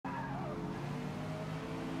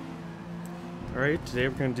Alright, today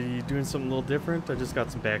we're going to be doing something a little different. I just got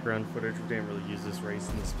some background footage. We didn't really use this race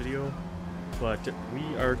in this video. But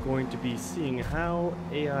we are going to be seeing how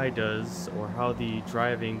AI does, or how the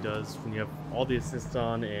driving does when you have all the assist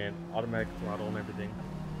on and automatic throttle and everything.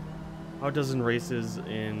 How it does in races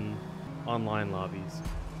in online lobbies.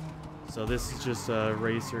 So this is just a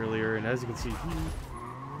race earlier, and as you can see,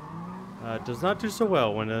 he does not do so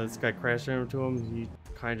well. When this guy crashed into him, he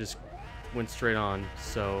kind of just went straight on.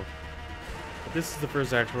 So but this is the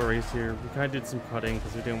first actual race here. We kind of did some cutting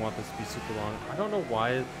because we didn't want this to be super long. I don't know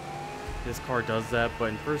why this car does that, but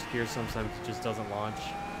in first gear sometimes it just doesn't launch.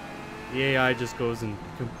 The AI just goes and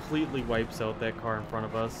completely wipes out that car in front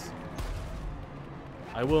of us.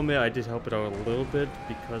 I will admit I did help it out a little bit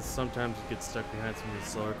because sometimes it gets stuck behind some of these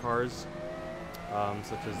slower cars,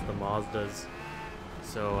 such as the Mazdas.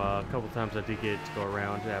 So a couple times I did get it to go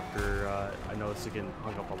around after I noticed it getting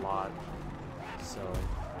hung up a lot. So,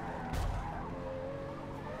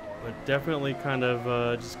 but definitely kind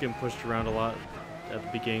of just getting pushed around a lot at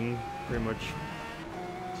the beginning, pretty much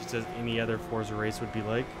just as any other Forza race would be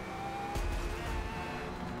like.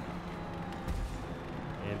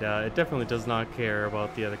 And it definitely does not care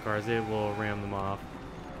about the other cars. It will ram them off.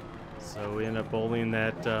 So we end up bowling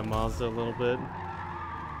that Mazda a little bit.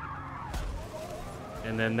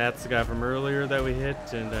 And then that's the guy from earlier that we hit,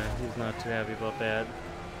 and he's not too happy about that.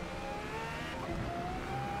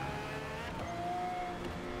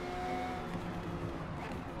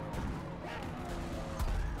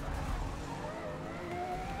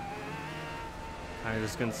 Kind of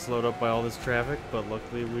just getting slowed up by all this traffic, but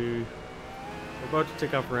luckily we're about to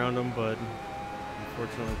take off around him, but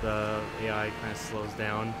unfortunately the AI kind of slows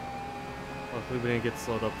down. Luckily we didn't get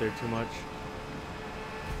slowed up there too much.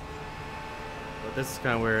 But this is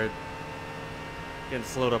kind of where it getting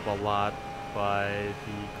slowed up a lot by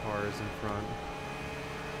the cars in front.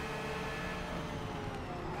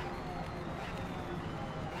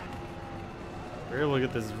 We're able to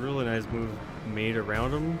get this really nice move made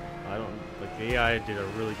around him. Like the AI did a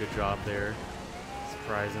really good job there,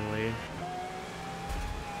 surprisingly.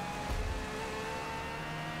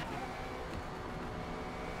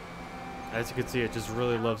 As you can see, it just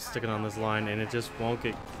really loves sticking on this line, and it just won't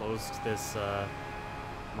get close to this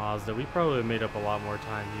Mazda. We probably made up a lot more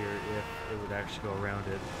time here if it would actually go around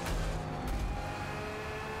it.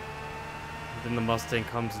 Then the Mustang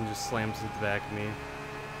comes and just slams into the back of me.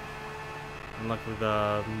 And luckily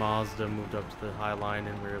the Mazda moved up to the high line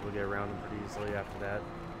and we were able to get around him pretty easily after that.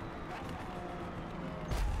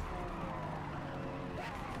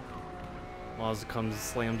 Mazda comes and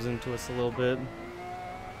slams into us a little bit.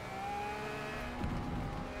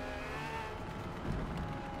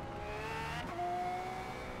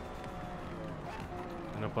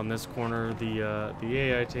 And up on this corner, the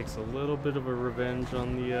AI takes a little bit of a revenge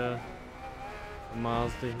on the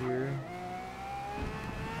Mazda here.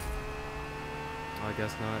 I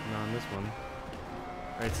guess not on this one.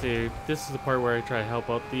 Alright, so this is the part where I try to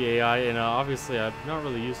help out the AI, and obviously I'm not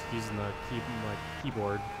really used to using the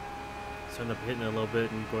keyboard, so I end up hitting it a little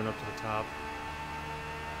bit and going up to the top.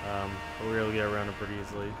 But we were able to get around it pretty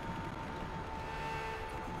easily.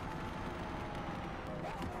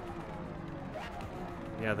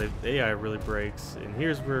 Yeah, the AI really breaks, and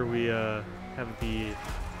here's where we have the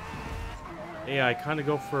AI kind of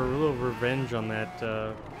go for a little revenge on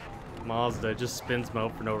that Mazda. Just spins him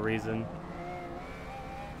out for no reason.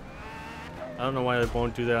 I don't know why they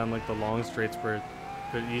won't do that on like the long straights where it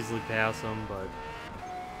could easily pass them, but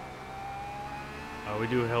we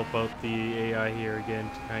do help out the AI here again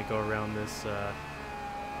to kind of go around this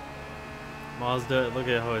Mazda. Look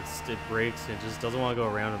at how it brakes and it just doesn't want to go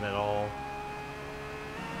around him at all.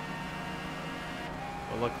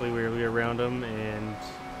 But luckily we were around him and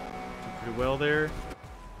did pretty well there.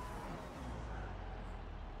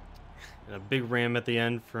 And a big ram at the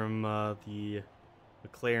end from the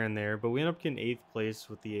McLaren there, but we ended up getting 8th place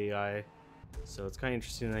with the AI, so it's kind of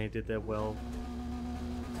interesting that he did that well.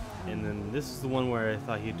 And then this is the one where I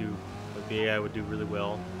thought he'd do, like the AI would do really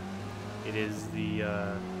well. It is the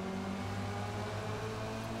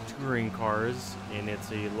touring cars, and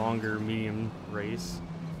it's a longer medium race,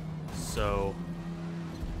 so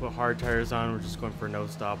put hard tires on. We're just going for a no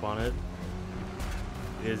stop on it.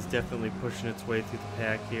 It is definitely pushing its way through the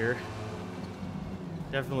pack here.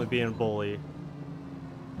 Definitely being a bully.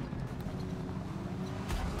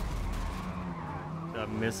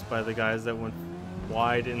 Got missed by the guys that went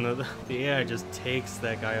wide, and the AI just takes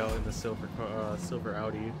that guy out in the silver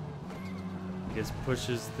Audi. He just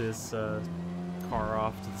pushes this car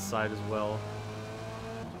off to the side as well.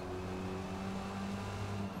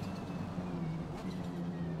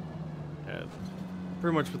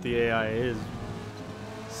 Pretty much what the AI is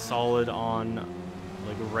solid on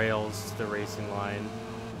like rails to the racing line,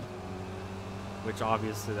 which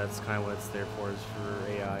obviously that's kind of what it's there for, is for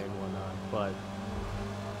AI and whatnot. But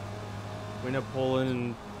we end up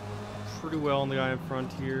pulling pretty well on the guy in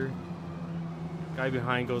front here. Guy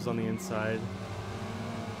behind goes on the inside.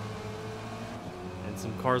 And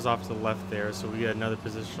some cars off to the left there, so we get another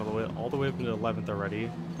position all the way up into 11th already.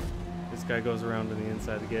 This guy goes around to the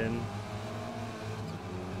inside again.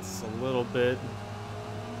 It's a little bit.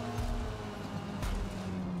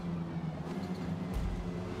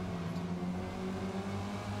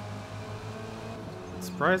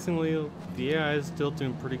 Surprisingly, the AI is still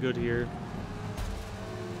doing pretty good here.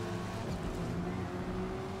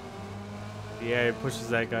 The AI pushes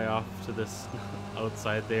that guy off to this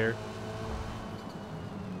outside there.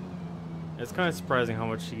 It's kind of surprising how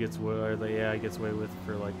much he gets away, or the AI gets away with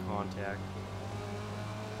for like contact.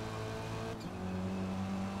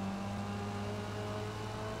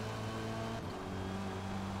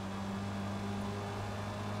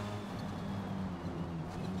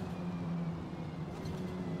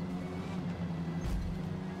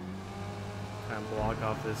 Kind of block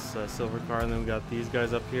off this silver car, and then we got these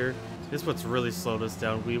guys up here. This is what's really slowed us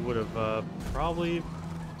down. We would have probably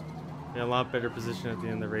in a lot better position at the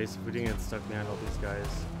end of the race if we didn't get stuck behind all these guys.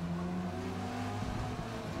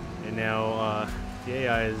 And now the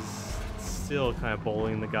AI is still kind of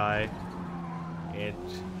bullying the guy. It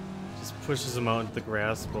just pushes him out into the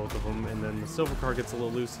grass, both of them, and then the silver car gets a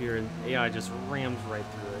little loose here, and AI just rams right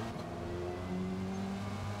through it.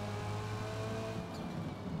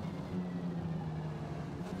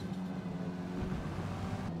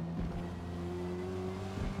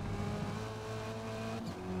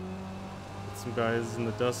 Some guys in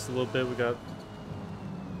the dust a little bit. We got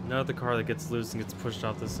another car that gets loose and gets pushed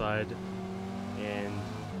off the side, and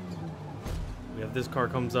we have this car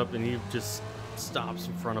comes up and he just stops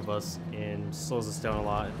in front of us and slows us down a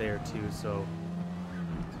lot there too. So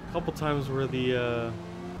a couple times where the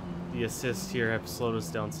assists here have slowed us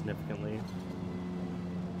down significantly.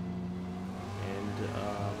 And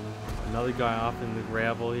another guy off in the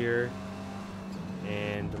gravel here.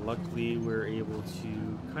 And luckily we're able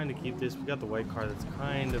to kind of keep this. We got the white car that's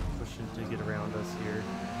kind of pushing to get around us here.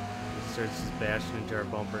 He starts just bashing into our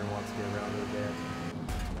bumper and wants to get around it a bit.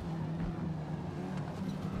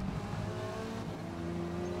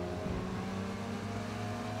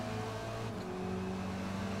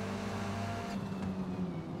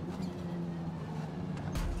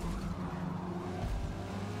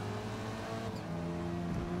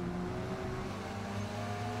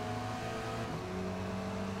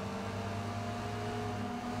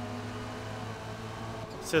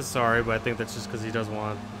 Says sorry, but I think that's just because he doesn't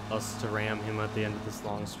want us to ram him at the end of this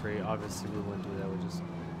long straight. Obviously, we wouldn't do that with just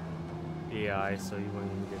AI, so he wouldn't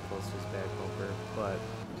even get close to his back bumper. But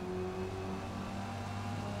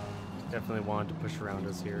definitely wanted to push around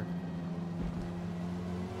us here.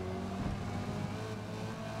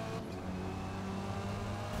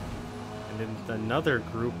 And then another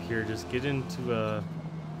group here just get into a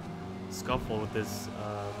scuffle with this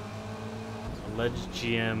alleged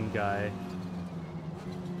GM guy.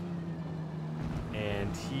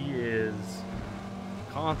 And he is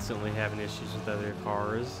constantly having issues with other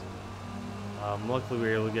cars. Luckily we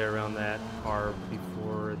were able to get around that car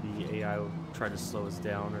before the AI would try to slow us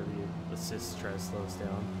down, or the assists try to slow us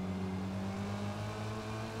down.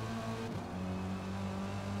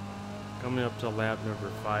 Coming up to lap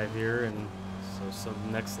number 5 here, and so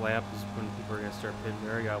the next lap is when people are going to start pitting. We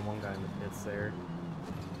already got one guy in the pits there.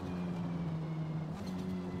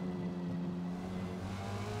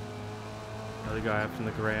 Another guy up in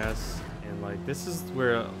the grass, and like this is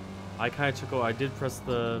where I kind of took over. I did press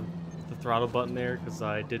the throttle button there because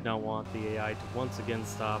I did not want the AI to once again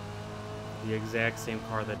stop the exact same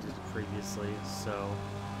car that did previously. So,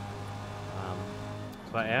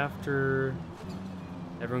 but after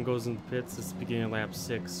everyone goes into the pits, this is the beginning of lap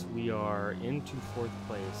 6. We are into 4th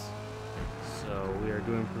place, so we are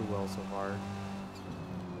doing pretty well so far.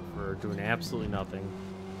 We're doing absolutely nothing.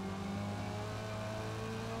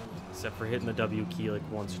 Except for hitting the W key like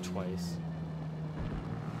once or twice.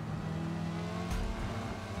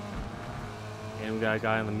 And we got a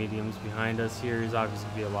guy on the mediums behind us here. He's obviously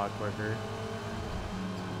going to be a lot quicker.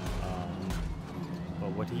 But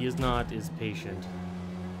what he is not is patient.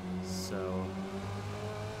 So,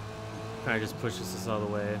 kind of just pushes us all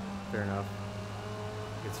the way. Fair enough.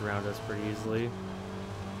 Gets around us pretty easily.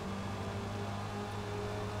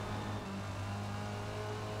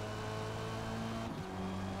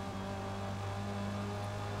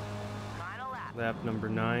 Lap number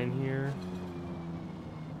 9 here.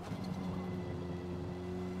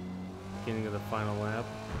 beginning of the final lap.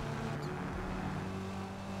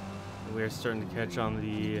 And we are starting to catch on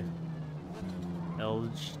the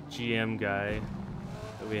LGM guy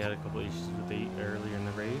that we had a couple issues with earlier in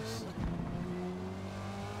the race.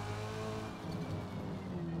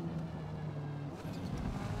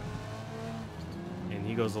 And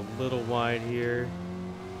he goes a little wide here.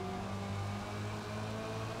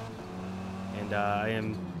 And I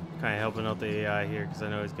am kind of helping out the AI here because I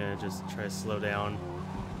know he's going to just try to slow down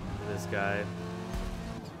this guy.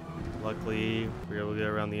 Luckily, we were able to get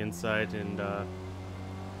around the inside and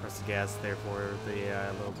press the gas there for the AI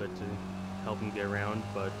a little bit to help him get around.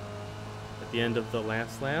 But at the end of the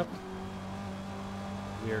last lap,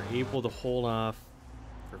 we are able to hold off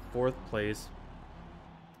for 4th place.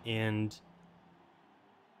 And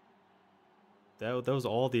that was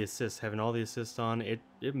all the assists. Having all the assists on, it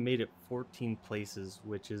made it 14 places,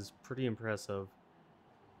 which is pretty impressive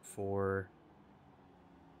for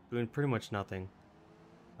doing pretty much nothing.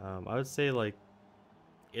 I would say, like,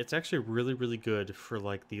 it's actually really good for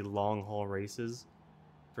like the long haul races,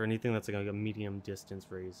 for anything that's like a medium distance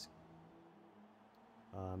race,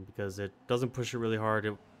 because it doesn't push it really hard.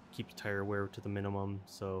 It keeps tire wear to the minimum.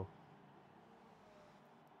 So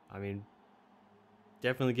I mean,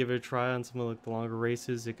 definitely give it a try on some of like the longer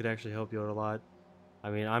races. It could actually help you out a lot. I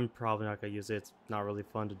mean, I'm probably not gonna use it. It's not really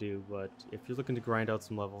fun to do, but if you're looking to grind out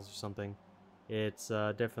some levels or something, it's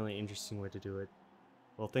definitely an interesting way to do it.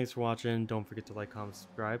 Well, thanks for watching. Don't forget to like, comment,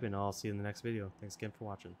 subscribe, and I'll see you in the next video. Thanks again for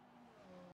watching.